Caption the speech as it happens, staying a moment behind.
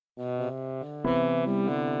Op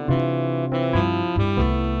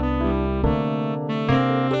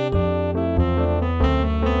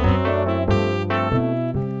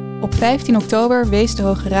 15 oktober wees de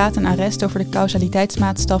Hoge Raad een arrest over de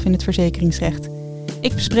causaliteitsmaatstaf in het verzekeringsrecht.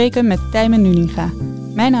 Ik bespreek hem met Tijmen Nuninga.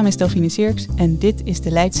 Mijn naam is Delphine Sierks en dit is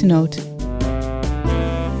de Leidse Noot.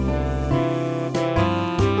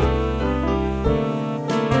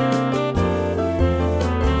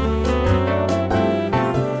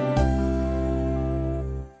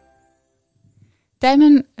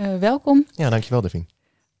 Tijmen, welkom. Ja, dankjewel Delphine.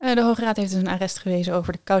 De Hoge Raad heeft dus een arrest gewezen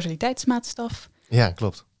over de causaliteitsmaatstaf. Ja,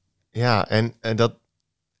 klopt. Ja, en dat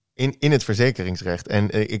in het verzekeringsrecht. En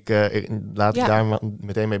laat ik daar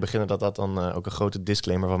meteen mee beginnen dat dan ook een grote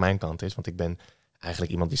disclaimer van mijn kant is. Want ik ben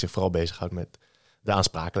eigenlijk iemand die zich vooral bezighoudt met de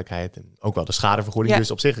aansprakelijkheid en ook wel de schadevergoeding.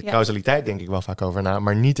 Dus op zich, causaliteit denk ik wel vaak over na,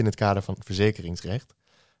 maar niet in het kader van het verzekeringsrecht.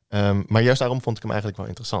 Maar juist daarom vond ik hem eigenlijk wel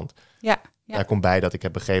interessant. Ja. Daar komt bij dat ik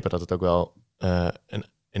heb begrepen dat het ook wel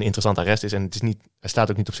een interessant arrest is. En hij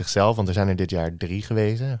staat ook niet op zichzelf, want er zijn er dit jaar 3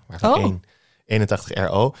 gewezen. Waarvan 81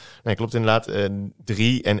 RO. Nee, klopt inderdaad.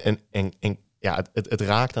 3 en het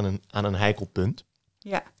raakt aan een heikel punt.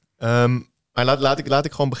 Ja. Maar laat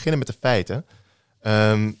ik gewoon beginnen met de feiten.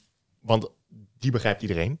 Want die begrijpt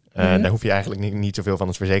iedereen. Daar hoef je eigenlijk niet zoveel van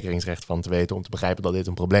het verzekeringsrecht van te weten om te begrijpen dat dit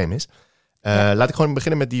een probleem is. Laat ik gewoon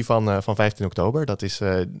beginnen met die van 15 oktober. Dat is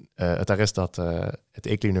het arrest dat het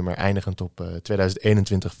ECLI-nummer eindigend op 2021-1523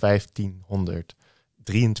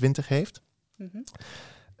 heeft. Mm-hmm.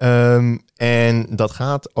 En dat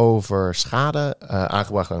gaat over schade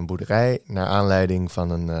aangebracht aan een boerderij naar aanleiding van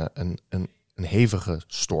een hevige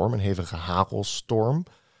storm, een hevige hagelstorm.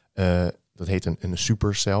 Dat heet een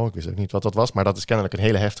supercell. Ik wist ook niet wat dat was, maar dat is kennelijk een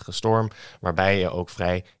hele heftige storm, waarbij je ook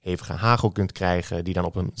vrij hevige hagel kunt krijgen die dan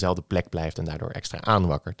op eenzelfde plek blijft en daardoor extra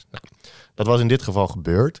aanwakkert. Nou, dat was in dit geval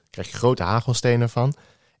gebeurd. Daar krijg je grote hagelstenen van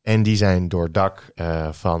en die zijn door het dak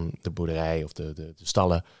van de boerderij of de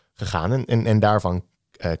stallen gegaan en daarvan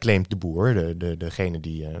claimt de boer, degene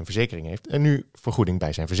die een verzekering heeft, en nu vergoeding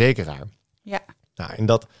bij zijn verzekeraar. Ja.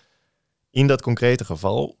 Nou, in dat concrete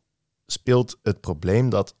geval speelt het probleem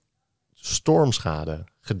dat stormschade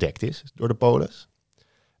gedekt is door de polis.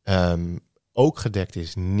 Ook gedekt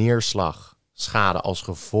is neerslagschade als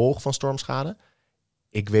gevolg van stormschade.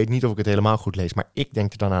 Ik weet niet of ik het helemaal goed lees, maar ik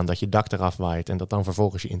denk er dan aan dat je dak eraf waait en dat dan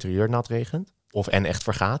vervolgens je interieur nat regent. En echt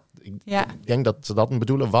vergaat. Ik denk dat ze dat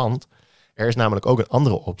bedoelen, want er is namelijk ook een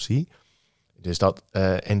andere optie. Dus dat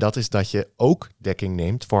is dat je ook dekking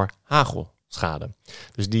neemt voor hagelschade.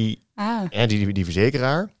 Dus die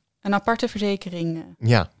verzekeraar. Een aparte verzekering.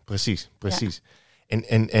 Ja, precies. Ja.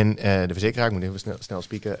 En de verzekeraar, ik moet even snel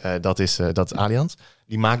spieken, dat is Allianz.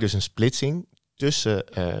 Die maakt dus een splitsing tussen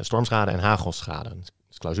stormschade en hagelschade.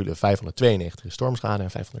 Dus clausule 592 is stormschade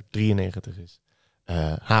en 593 is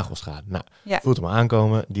hagelschade. Nou, voelt hem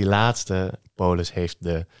aankomen. Die laatste polis heeft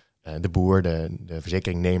de boer, de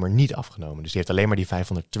verzekeringnemer, niet afgenomen. Dus die heeft alleen maar die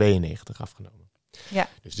 592 afgenomen. Ja.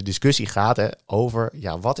 Dus de discussie gaat over,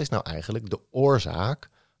 wat is nou eigenlijk de oorzaak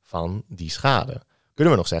van die schade?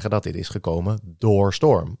 Kunnen we nog zeggen dat dit is gekomen door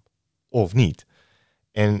storm of niet?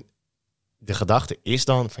 En de gedachte is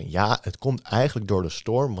dan van het komt eigenlijk door de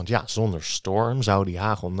storm. Want zonder storm zou die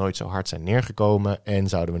hagel nooit zo hard zijn neergekomen en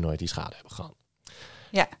zouden we nooit die schade hebben gehad.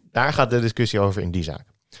 Ja. Daar gaat de discussie over in die zaak.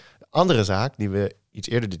 De andere zaak die we iets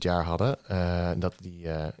eerder dit jaar hadden,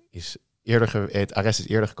 het arrest is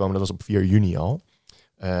eerder gekomen, dat was op 4 juni al.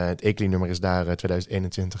 Het ECLI-nummer is daar 2021-815.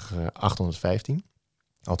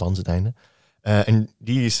 Althans het einde. En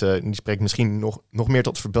die spreekt misschien nog meer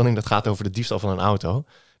tot de verbeelding. Dat gaat over de diefstal van een auto.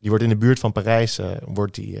 Die wordt in de buurt van Parijs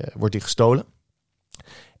wordt die gestolen.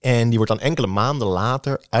 En die wordt dan enkele maanden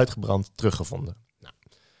later uitgebrand teruggevonden. Nou,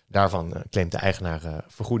 daarvan claimt de eigenaar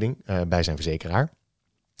vergoeding bij zijn verzekeraar.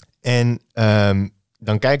 En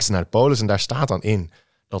dan kijken ze naar de polis en daar staat dan in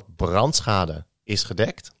dat brandschade is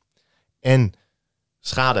gedekt. En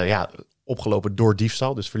schade opgelopen door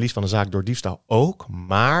diefstal, dus verlies van de zaak door diefstal ook.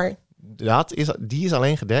 Maar die is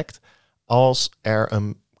alleen gedekt als er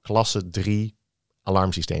een klasse 3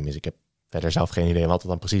 alarmsysteem is. Ik heb verder zelf geen idee wat het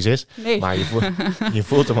dan precies is. Nee. Maar je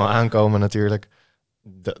voelt hem al aankomen natuurlijk.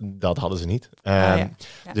 Dat hadden ze niet.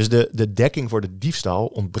 Dus de dekking voor de diefstal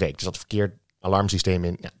ontbreekt. Dus dat verkeerd alarmsysteem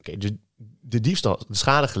in. Dus de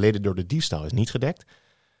schade geleden door de diefstal is niet gedekt.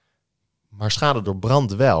 Maar schade door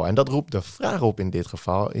brand wel. En dat roept de vraag op in dit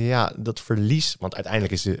geval. Dat verlies, want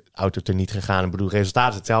uiteindelijk is de auto er niet gegaan. Ik bedoel, het resultaat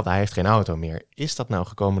is hetzelfde. Hij heeft geen auto meer. Is dat nou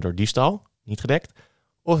gekomen door diefstal? Niet gedekt.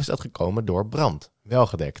 Of is dat gekomen door brand? Wel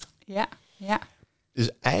gedekt. Ja. Dus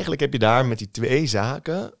eigenlijk heb je daar met die 2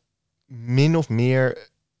 zaken min of meer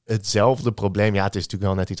hetzelfde probleem. Ja, het is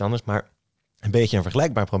natuurlijk wel net iets anders, maar een beetje een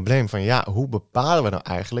vergelijkbaar probleem van hoe bepalen we nou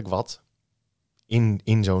eigenlijk wat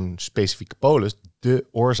in zo'n specifieke polis de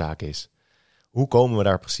oorzaak is? Hoe komen we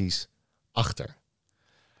daar precies achter?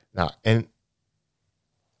 Nou, en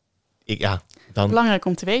dan... Belangrijk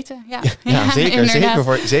om te weten. Ja,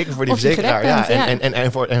 zeker voor die verzekeraar. Ja, bent,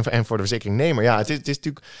 en voor de verzekeringnemer. Ja, het is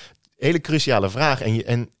natuurlijk een hele cruciale vraag.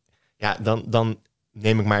 Dan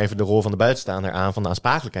neem ik maar even de rol van de buitenstaander aan van de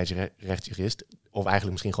aansprakelijkheidsrechtsjurist. Of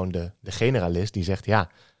eigenlijk misschien gewoon de generalist die zegt,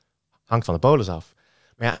 hangt van de polis af.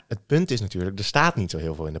 Maar het punt is natuurlijk, er staat niet zo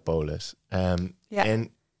heel veel in de polis.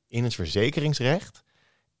 En in het verzekeringsrecht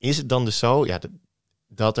is het dan dus zo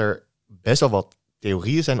dat er best wel wat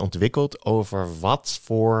theorieën zijn ontwikkeld over wat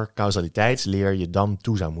voor causaliteitsleer je dan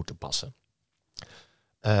toe zou moeten passen.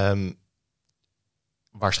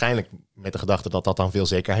 Waarschijnlijk met de gedachte dat dat dan veel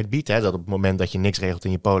zekerheid biedt. Hè? Dat op het moment dat je niks regelt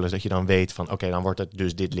in je polis, dat je dan weet van oké, dan wordt het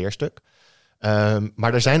dus dit leerstuk.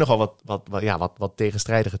 Maar er zijn nogal wat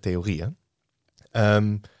tegenstrijdige theorieën.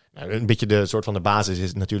 Een beetje de soort van de basis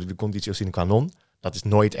is natuurlijk de conditio sine qua non. Dat is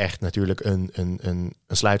nooit echt natuurlijk een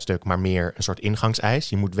sluitstuk, maar meer een soort ingangseis.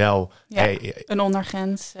 Je moet wel... een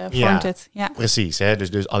ondergrens vormt het. Ja, precies. Hè?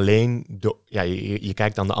 Dus alleen... je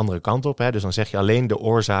kijkt dan de andere kant op. Hè? Dus dan zeg je alleen de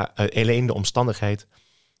oorzaak, alleen de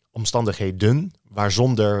omstandigheden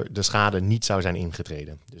waarzonder de schade niet zou zijn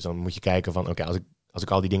ingetreden. Dus dan moet je kijken van als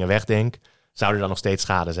ik al die dingen wegdenk, zou er dan nog steeds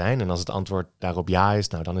schade zijn? En als het antwoord daarop ja is,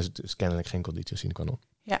 dan is het dus kennelijk geen conditio sine qua non.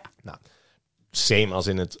 Ja. Nou, same als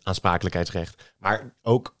in het aansprakelijkheidsrecht. Maar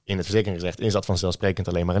ook in het verzekeringsrecht is dat vanzelfsprekend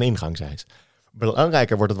alleen maar een ingangseis.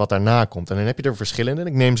 Belangrijker wordt het wat daarna komt. En dan heb je er verschillende.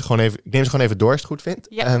 Ik neem ze gewoon even door als je het goed vindt.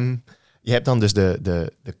 Ja. Je hebt dan dus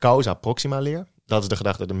de causa proxima leer. Dat is de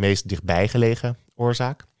gedachte de meest dichtbij gelegen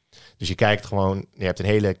oorzaak. Dus je kijkt gewoon, je hebt een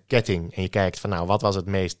hele ketting en je kijkt van wat was het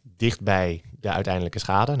meest dichtbij de uiteindelijke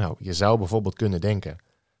schade? Nou, je zou bijvoorbeeld kunnen denken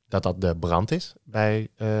dat de brand is bij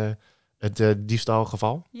het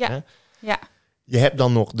diefstalgeval. Ja. Hè? Ja. Je hebt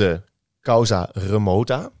dan nog de causa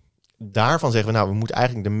remota. Daarvan zeggen we, we moeten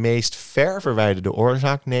eigenlijk de meest ver verwijderde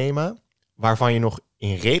oorzaak nemen, waarvan je nog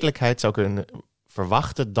in redelijkheid zou kunnen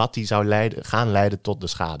verwachten dat die zou gaan leiden tot de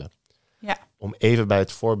schade. Ja. Om even bij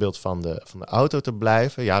het voorbeeld van de auto te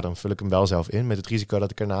blijven, dan vul ik hem wel zelf in met het risico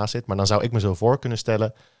dat ik ernaast zit. Maar dan zou ik me zo voor kunnen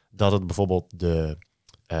stellen dat het bijvoorbeeld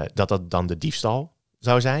dat dan de diefstal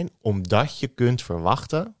zou zijn, omdat je kunt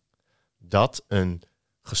verwachten dat een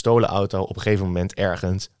gestolen auto op een gegeven moment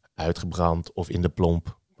ergens uitgebrand of in de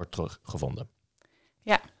plomp wordt teruggevonden.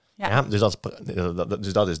 Ja, dus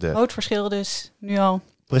dat is de... Groot verschil dus, nu al.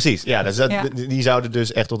 Precies, die zouden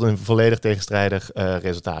dus echt tot een volledig tegenstrijdig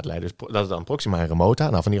resultaat leiden. Dus dat is dan proxima en remota.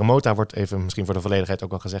 Nou, van die remota wordt even misschien voor de volledigheid ook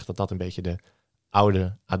wel gezegd dat dat een beetje de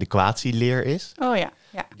oude adequatieleer is. Oh ja.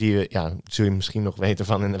 Die zul je misschien nog weten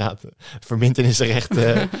van inderdaad het verbintenisrecht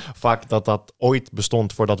vak dat ooit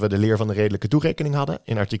bestond voordat we de leer van de redelijke toerekening hadden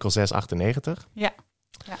in artikel 698. Ja.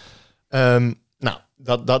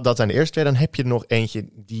 Dat zijn de eerste twee. Dan heb je nog eentje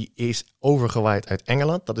die is overgewaaid uit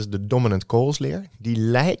Engeland. Dat is de dominant cause leer. Die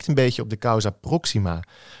lijkt een beetje op de causa proxima.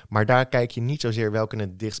 Maar daar kijk je niet zozeer welke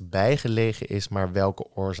het dichtstbij gelegen is, maar welke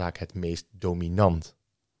oorzaak het meest dominant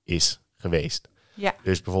is geweest. Ja.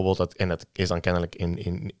 Dus bijvoorbeeld, dat is dan kennelijk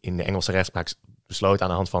in de Engelse rechtspraak besloten aan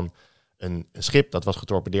de hand van een schip dat was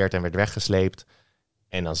getorpedeerd en werd weggesleept.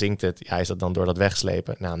 En dan zinkt het. Ja, is dat dan door dat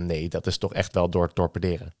wegslepen? Nou nee, dat is toch echt wel door het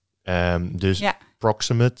torpederen.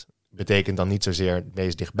 Proximate betekent dan niet zozeer het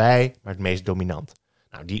meest dichtbij, maar het meest dominant.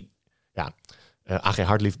 Nou, A.G.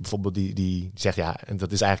 Hartlief bijvoorbeeld, die zegt en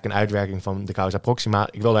dat is eigenlijk een uitwerking van de causa proxima.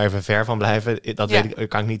 Ik wil daar even ver van blijven. Dat weet ik,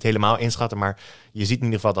 kan ik niet helemaal inschatten, maar je ziet in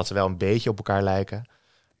ieder geval dat ze wel een beetje op elkaar lijken.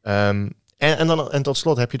 En tot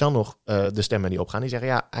slot heb je dan nog de stemmen die opgaan. Die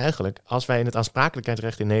zeggen, eigenlijk, als wij in het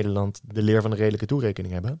aansprakelijkheidsrecht in Nederland de leer van de redelijke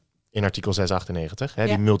toerekening hebben, in artikel 698,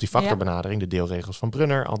 die multifactorbenadering, de deelregels van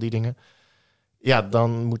Brunner, al die dingen. Ja,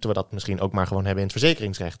 dan moeten we dat misschien ook maar gewoon hebben in het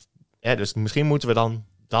verzekeringsrecht. Dus misschien moeten we dan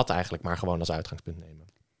dat eigenlijk maar gewoon als uitgangspunt nemen.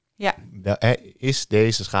 Ja. Is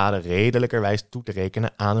deze schade redelijkerwijs toe te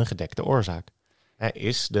rekenen aan een gedekte oorzaak?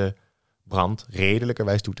 Is de brand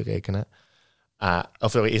redelijkerwijs toe te rekenen?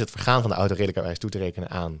 Is het vergaan van de auto redelijkerwijs toe te rekenen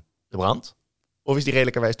aan de brand? Of is die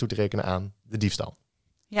redelijkerwijs toe te rekenen aan de diefstal?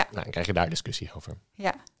 Ja. Nou, dan krijg je daar discussie over.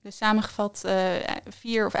 Ja, dus samengevat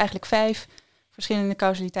 4 of eigenlijk 5 verschillende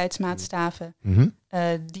causaliteitsmaatstaven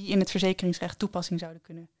die in het verzekeringsrecht toepassing zouden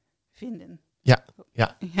kunnen vinden. Ja,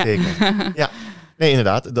 zeker. Ja, nee,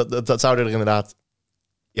 inderdaad. Dat zouden er inderdaad...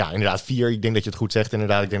 Ja, inderdaad 4. Ik denk dat je het goed zegt.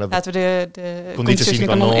 Inderdaad, ik denk dat laten we de conditie sine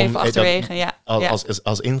qua non even achterwege.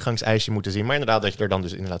 Als ingangseisje moeten zien. Maar inderdaad dat je er dan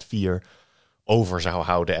dus inderdaad 4 over zou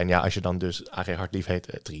houden. En ja, als je dan dus A.G. Hartlief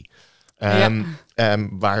heet, 3.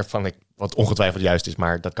 Waarvan wat ongetwijfeld juist is,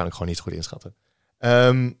 maar dat kan ik gewoon niet zo goed inschatten.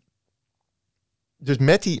 Dus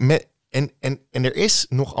en er is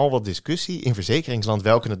nogal wat discussie in verzekeringsland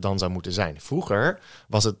welke het dan zou moeten zijn. Vroeger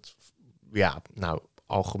was het,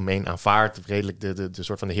 algemeen aanvaard, redelijk de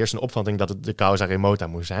soort van de heersende opvatting dat het de causa remota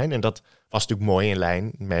moest zijn. En dat was natuurlijk mooi in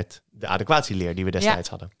lijn met de adequatieleer die we destijds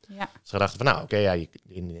hadden. Ja. Dus we dachten van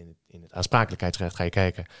in het aansprakelijkheidsrecht ga je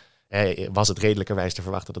kijken. Was het redelijkerwijs te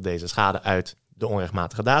verwachten dat deze schade uit de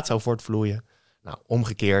onrechtmatige daad zou voortvloeien? Nou,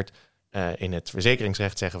 omgekeerd, in het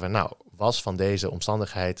verzekeringsrecht zeggen we, was van deze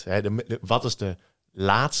omstandigheid, wat is de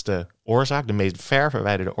laatste oorzaak, de meest ver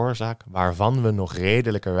verwijderde oorzaak, waarvan we nog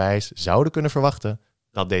redelijkerwijs zouden kunnen verwachten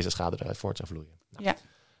dat deze schade eruit voort zou vloeien.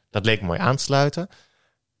 Dat leek mooi aan te sluiten.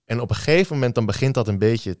 En op een gegeven moment dan begint dat een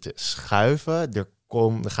beetje te schuiven. Er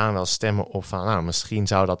gaan wel stemmen op van, misschien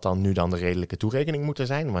zou dat dan nu de redelijke toerekening moeten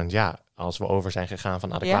zijn. Want ja, als we over zijn gegaan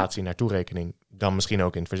van adequatie naar toerekening, dan misschien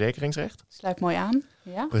ook in het verzekeringsrecht. Sluit mooi aan.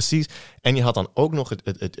 Ja. Precies. En je had dan ook nog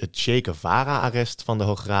het Che Guevara-arrest van de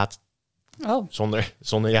Hoge Raad. Oh. Zonder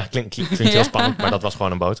klinkt heel spannend, maar dat was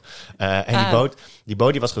gewoon een boot. Die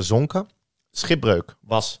boot die was gezonken. Schipbreuk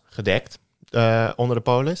was gedekt onder de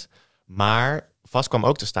polis. Maar vast kwam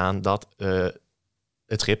ook te staan dat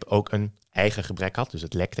het schip ook een eigen gebrek had. Dus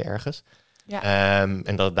het lekte ergens. Ja.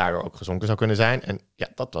 En dat het daardoor ook gezonken zou kunnen zijn. En ja,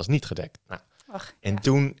 dat was niet gedekt.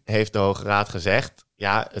 Toen heeft de Hoge Raad gezegd,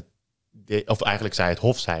 of eigenlijk zei het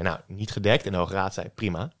Hof, niet gedekt. En de Hoge Raad zei,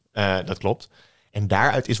 prima, dat klopt. En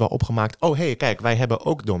daaruit is wel opgemaakt, kijk, wij hebben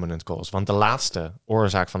ook dominant cause. Want de laatste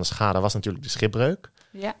oorzaak van de schade was natuurlijk de schipbreuk.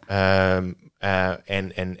 Ja.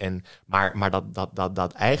 Maar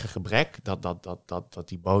dat eigen gebrek dat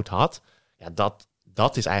die boot had,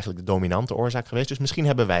 dat is eigenlijk de dominante oorzaak geweest. Dus misschien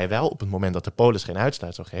hebben wij wel, op het moment dat de polis geen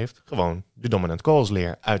uitsluitsel geeft, gewoon de dominant cause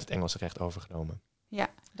leer uit het Engelse recht overgenomen. Ja,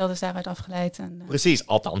 dat is daaruit afgeleid. Precies,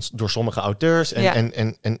 althans door sommige auteurs.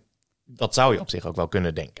 En dat zou je op zich ook wel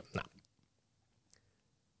kunnen denken. Nou,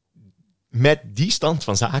 met die stand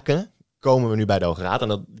van zaken komen we nu bij de Hoge Raad.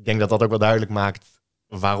 En ik denk dat dat ook wel duidelijk maakt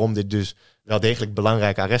waarom dit dus wel degelijk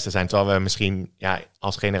belangrijke arresten zijn. Terwijl we misschien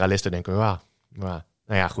als generalisten denken,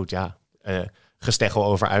 gesteggel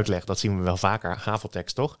over uitleg, dat zien we wel vaker,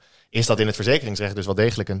 haveltekst toch? Is dat in het verzekeringsrecht dus wel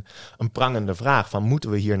degelijk een prangende vraag van, moeten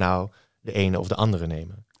we hier nou de ene of de andere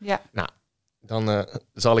nemen? Ja. Nou, dan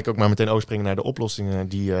zal ik ook maar meteen overspringen naar de oplossingen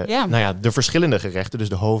die de verschillende gerechten, dus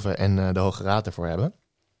de Hoven en de Hoge Raad ervoor hebben.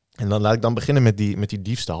 En dan laat ik dan beginnen met die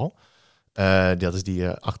diefstal. Dat is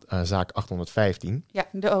die zaak 815. Ja,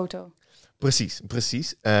 de auto.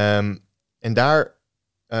 Precies. En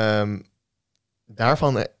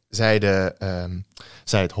daarvan zei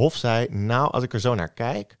het Hof, als ik er zo naar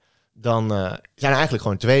kijk, dan zijn er eigenlijk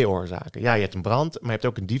gewoon 2 oorzaken. Ja, je hebt een brand, maar je hebt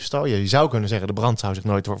ook een diefstal. Je zou kunnen zeggen, de brand zou zich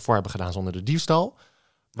nooit voor hebben gedaan zonder de diefstal.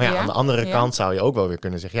 Maar aan de andere kant zou je ook wel weer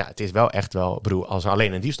kunnen zeggen, het is wel echt wel, ik bedoel, als er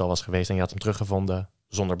alleen een diefstal was geweest en je had hem teruggevonden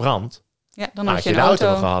zonder brand, dan had je de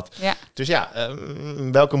auto gehad. Ja. Dus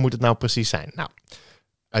welke moet het nou precies zijn? Nou,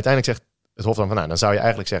 uiteindelijk zegt het Hof dan van, dan zou je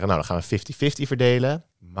eigenlijk zeggen, dan gaan we 50-50 verdelen.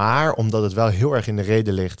 Maar omdat het wel heel erg in de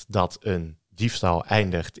reden ligt dat een diefstal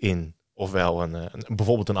eindigt in ofwel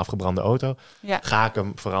bijvoorbeeld een afgebrande auto, ga ik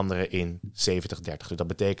hem veranderen in 70-30. Dus dat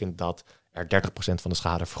betekent dat er 30% van de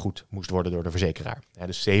schade vergoed moest worden door de verzekeraar.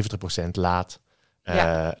 Dus 70% laat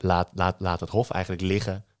het Hof eigenlijk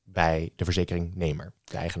liggen bij de verzekeringsnemer,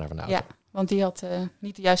 de eigenaar van de auto. Ja, want die had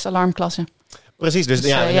niet de juiste alarmklasse. Precies, dus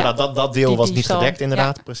inderdaad, dat deel was niet gedekt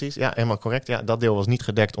inderdaad. Ja. Precies, ja, helemaal correct. Ja, dat deel was niet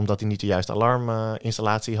gedekt omdat hij niet de juiste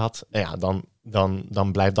alarminstallatie had.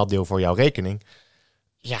 Dan blijft dat deel voor jouw rekening.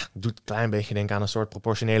 Ja, doet een klein beetje denken aan een soort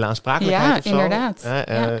proportionele aansprakelijkheid of zo. Inderdaad.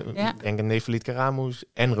 Denk aan nefeliet Caramus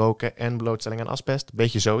en roken en blootstelling aan asbest.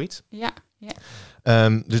 Beetje zoiets. Ja.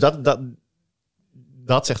 Dus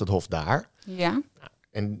dat zegt het Hof daar. Ja.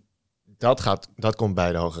 En dat komt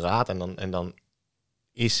bij de Hoge Raad en dan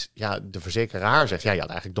is de verzekeraar zegt, je had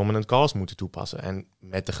eigenlijk dominant cause moeten toepassen. En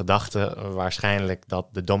met de gedachte waarschijnlijk dat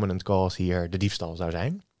de dominant cause hier de diefstal zou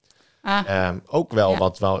zijn. Ook wel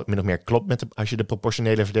wat wel min of meer klopt met als je de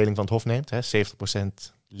proportionele verdeling van het Hof neemt. 70%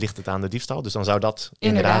 ligt het aan de diefstal. Dus dan zou dat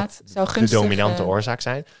inderdaad de dominante oorzaak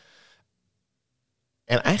zijn.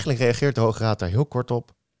 En eigenlijk reageert de Hoge Raad daar heel kort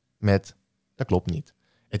op met, dat klopt niet.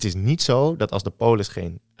 Het is niet zo dat als de polis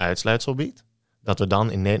geen uitsluitsel biedt, dat we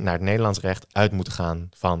dan naar het Nederlands recht uit moeten gaan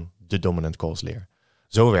van de dominant cause leer.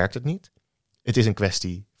 Zo werkt het niet. Het is een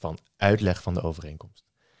kwestie van uitleg van de overeenkomst.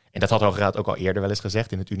 En dat had de Hoge Raad ook al eerder wel eens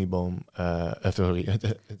gezegd in het Uniboom.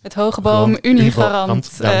 Het Hogeboom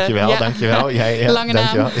Uniegarant. Dankjewel. Jij, Lange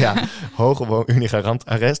naam. Ja, Hogeboom Uniegarant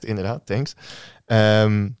arrest, inderdaad, thanks.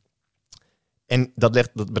 En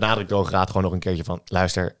dat benadrukt de Hoge Raad gewoon nog een keertje van,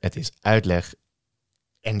 luister, het is uitleg.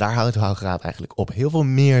 En daar houdt de Hoge Raad eigenlijk op. Heel veel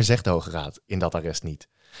meer zegt de Hoge Raad in dat arrest niet.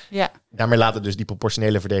 Ja. Daarmee laat het dus die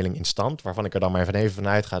proportionele verdeling in stand, waarvan ik er dan maar even van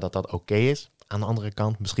uitga dat dat oké is. Aan de andere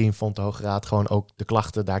kant, misschien vond de Hoge Raad gewoon ook de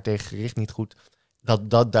klachten daartegen gericht niet goed.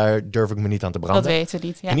 Daar durf ik me niet aan te branden. Dat weten we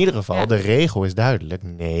niet. Ja. In ieder geval, de regel is duidelijk.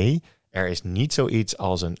 Nee, er is niet zoiets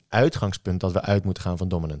als een uitgangspunt dat we uit moeten gaan van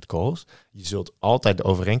dominant cause. Je zult altijd de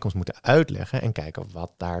overeenkomst moeten uitleggen en kijken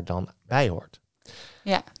wat daar dan bij hoort.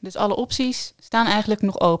 Ja, dus alle opties staan eigenlijk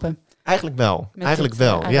nog open. Eigenlijk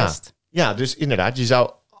wel. Ja, dus inderdaad, je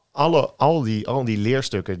zou al die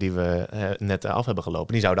leerstukken die we net af hebben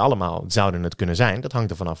gelopen, die zouden het kunnen zijn. Dat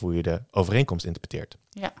hangt er vanaf hoe je de overeenkomst interpreteert.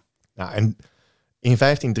 Ja. Nou, en in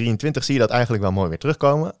 1523 zie je dat eigenlijk wel mooi weer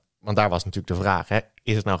terugkomen. Want daar was natuurlijk de vraag,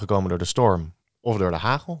 is het nou gekomen door de storm of door de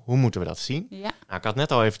hagel? Hoe moeten we dat zien? Ja. Nou, ik had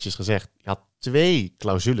net al eventjes gezegd, je had 2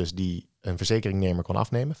 clausules die een verzekeringnemer kon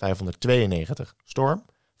afnemen. 592 storm,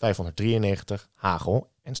 593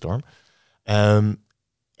 hagel en storm.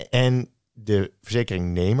 En de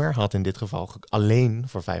verzekeringnemer had in dit geval alleen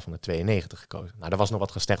voor 592 gekozen. Nou, daar was nog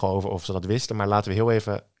wat gesteggel over of ze dat wisten. Maar laten we heel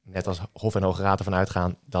even, net als Hof en Hoge Raad, ervan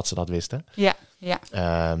uitgaan dat ze dat wisten. Ja.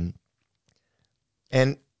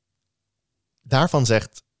 En daarvan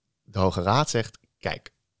zegt de Hoge Raad,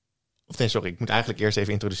 kijk. Ik moet eigenlijk eerst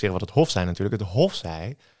even introduceren wat het Hof zei natuurlijk. Het Hof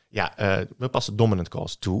zei, we passen dominant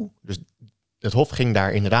cause toe. Dus het Hof ging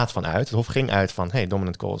daar inderdaad van uit. Het Hof ging uit van,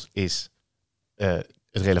 dominant cause is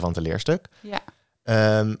het relevante leerstuk. Ja.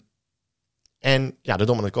 En de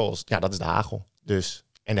dominant cause, dat is de hagel. Dus,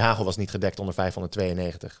 en de hagel was niet gedekt onder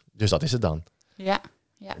 592. Dus dat is het dan. Ja.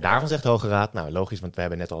 Daarvan zegt de Hoge Raad, nou logisch, want we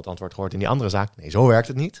hebben net al het antwoord gehoord in die andere zaak. Nee, zo werkt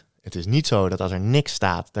het niet. Het is niet zo dat als er niks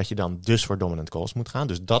staat, dat je dan dus voor dominant cause moet gaan.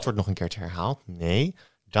 Dus dat wordt nog een keertje herhaald. Nee,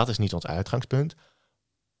 dat is niet ons uitgangspunt.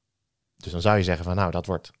 Dus dan zou je zeggen van, dat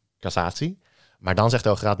wordt cassatie. Maar dan zegt de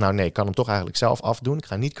Hoge Raad, nou nee, ik kan hem toch eigenlijk zelf afdoen. Ik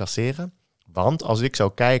ga niet casseren. Want als ik zo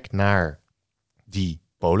kijk naar die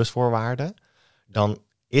polisvoorwaarden, dan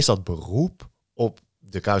is dat beroep op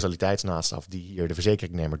de causaliteitsnaadstraf die hier de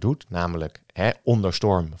verzekeringnemer doet, namelijk onder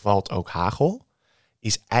storm valt ook hagel,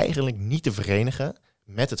 is eigenlijk niet te verenigen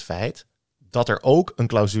met het feit dat er ook een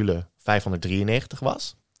clausule 593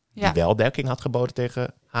 was, die wel dekking had geboden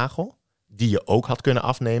tegen hagel, die je ook had kunnen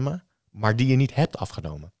afnemen, maar die je niet hebt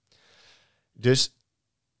afgenomen. Dus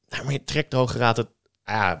daarmee trekt de Hoge Raad het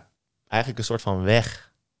eigenlijk een soort van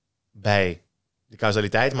weg bij de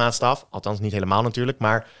causaliteitsmaatstaf, althans niet helemaal natuurlijk,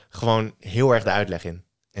 maar gewoon heel erg de uitleg in.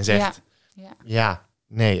 En zegt,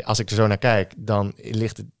 nee, als ik er zo naar kijk, dan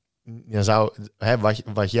ligt het, dan zou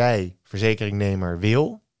wat jij verzekeringnemer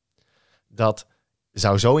wil, dat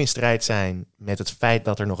zou zo in strijd zijn met het feit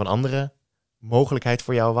dat er nog een andere mogelijkheid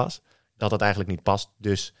voor jou was, dat het eigenlijk niet past.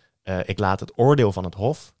 Dus ik laat het oordeel van het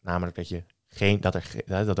Hof, namelijk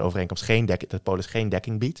dat de overeenkomst dat polis geen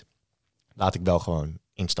dekking biedt, laat ik wel gewoon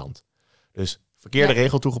in stand. Dus verkeerde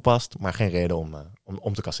regel toegepast, maar geen reden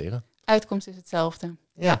om te casseren. Uitkomst is hetzelfde.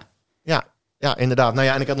 Ja, inderdaad. Nou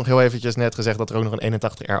ja, en ik had nog heel eventjes net gezegd dat er ook nog een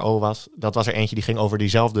 81 RO was. Dat was er eentje die ging over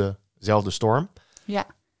diezelfde storm. Ja.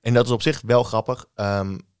 En dat is op zich wel grappig.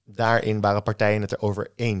 Daarin waren partijen het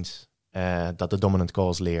erover eens dat de dominant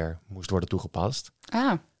cause leer moest worden toegepast.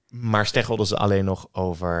 Maar steggelden ze alleen nog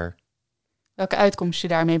over welke uitkomst je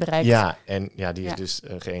daarmee bereikt. Ja, en die is dus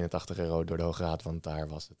geen 81 euro door de Hoge Raad, want daar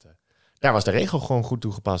was de regel gewoon goed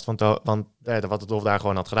toegepast. Want wat het Hof daar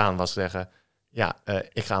gewoon had gedaan was zeggen,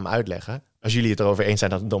 ik ga hem uitleggen. Als jullie het erover eens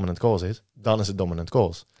zijn dat het dominant cause is, dan is het dominant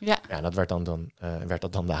cause. Ja, dat werd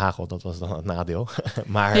dan de hagel, dat was dan het nadeel.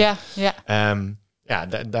 Maar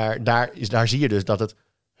daar zie je dus dat het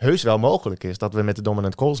heus wel mogelijk is dat we met de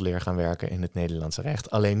dominant cause leer gaan werken in het Nederlandse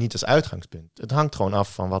recht. Alleen niet als uitgangspunt. Het hangt gewoon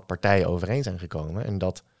af van wat partijen overeen zijn gekomen. En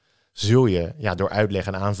dat zul je door uitleg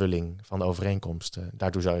en aanvulling van de overeenkomst,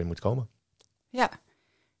 daartoe zou je moeten komen. Ja,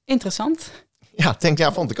 interessant.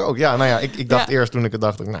 Ja, vond ik ook. Ja, nou ja, ik dacht eerst toen ik het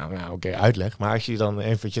dacht, oké, uitleg. Maar als je dan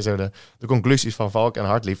eventjes de conclusies van Valk en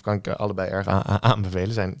Hartlief kan ik allebei erg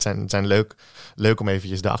aanbevelen. Zijn leuk om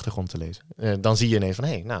eventjes de achtergrond te lezen. Dan zie je ineens van,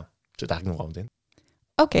 zit eigenlijk nog wel wat in.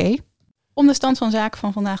 Oké. Om de stand van zaken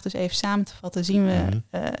van vandaag dus even samen te vatten, zien we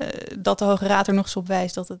dat de Hoge Raad er nog eens op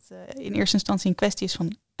wijst dat het in eerste instantie een kwestie is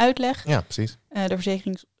van uitleg. Ja, precies. De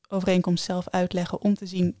verzekeringsovereenkomst zelf uitleggen om te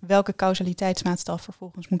zien welke causaliteitsmaatstaf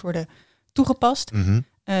vervolgens moet worden toegepast.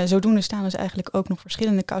 Zodoende staan dus eigenlijk ook nog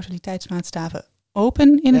verschillende causaliteitsmaatstaven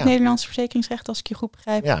open in het Nederlandse verzekeringsrecht, als ik je goed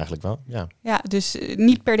begrijp. Ja, eigenlijk wel. Ja, dus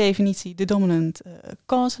niet per definitie de dominant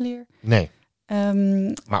cause leer. Nee,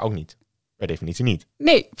 maar ook niet. Per definitie niet.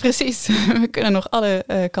 Nee, precies. We kunnen nog alle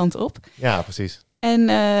kanten op. Ja, precies. En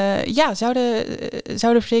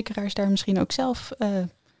zouden verzekeraars daar misschien ook zelf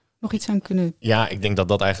nog iets aan kunnen? Ja, ik denk dat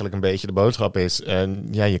dat eigenlijk een beetje de boodschap is.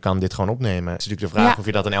 Je kan dit gewoon opnemen. Het is natuurlijk de vraag of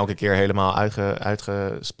je dat dan elke keer helemaal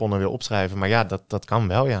uitgesponnen wil opschrijven. Maar ja, dat kan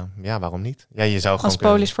wel, ja. Ja, waarom niet? Ja, je zou gewoon als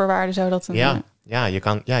polisvoorwaarde zou dat...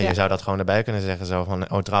 Je zou dat gewoon erbij kunnen zeggen. Zo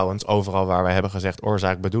van, trouwens, overal waar wij hebben gezegd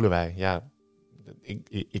oorzaak bedoelen wij. Ja,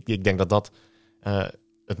 ik denk dat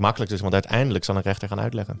het makkelijkst is. Want uiteindelijk zal een rechter gaan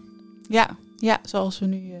uitleggen. Ja, zoals we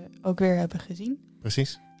nu ook weer hebben gezien.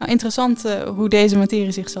 Precies. Nou, interessant hoe deze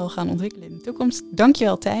materie zich zal gaan ontwikkelen in de toekomst.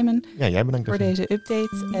 Dankjewel, Tijmen. Ja, jij bedankt voor deze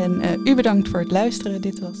update. En u bedankt voor het luisteren.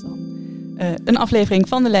 Dit was dan een aflevering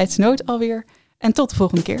van de Leidse Nood alweer. En tot de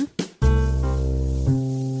volgende keer.